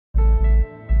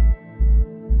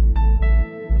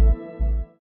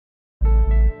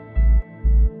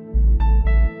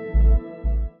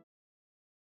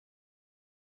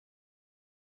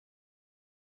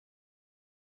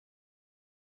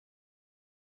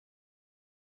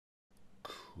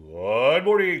Good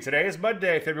morning. Today is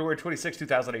Monday, February 26,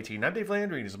 2018. I'm Dave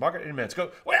Landry. This is Market in Minutes.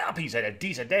 Well, he's had a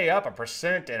decent day, up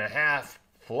 1.5%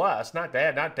 plus. Not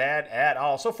bad, not bad at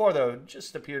all. So far, though,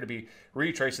 just appear to be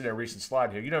retracing their recent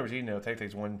slide here. You know, take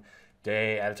things one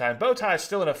day at a time. Bow tie is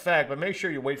still in effect, but make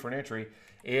sure you wait for an entry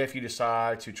if you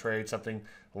decide to trade something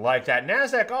like that.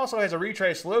 NASDAQ also has a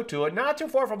retrace low to it, not too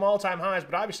far from all-time highs,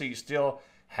 but obviously you still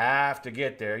have to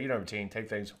get there. You know, routine, take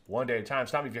things one day at a time.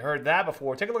 Stop me if you heard that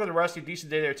before. Take a look at the Rusty, decent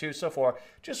day there too so far.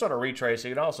 Just sort of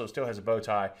retracing. It also still has a bow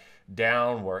tie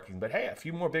down working. But hey, a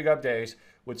few more big up days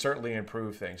would certainly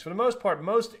improve things. For the most part,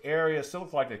 most areas still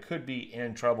look like they could be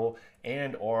in trouble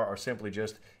and or are simply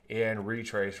just in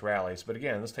retrace rallies. But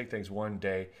again, let's take things one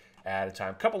day at a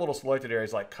time. A couple little selected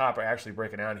areas like copper actually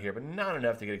breaking out here, but not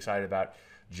enough to get excited about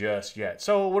just yet.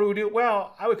 So what do we do?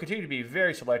 Well, I would continue to be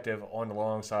very selective on the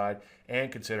long side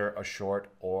and consider a short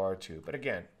or two. But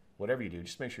again, whatever you do,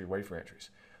 just make sure you're ready for entries.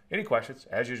 Any questions?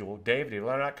 As usual, Dave at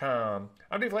DaveLandry.com.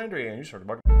 I'm Dave Landry, and you start the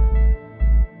market.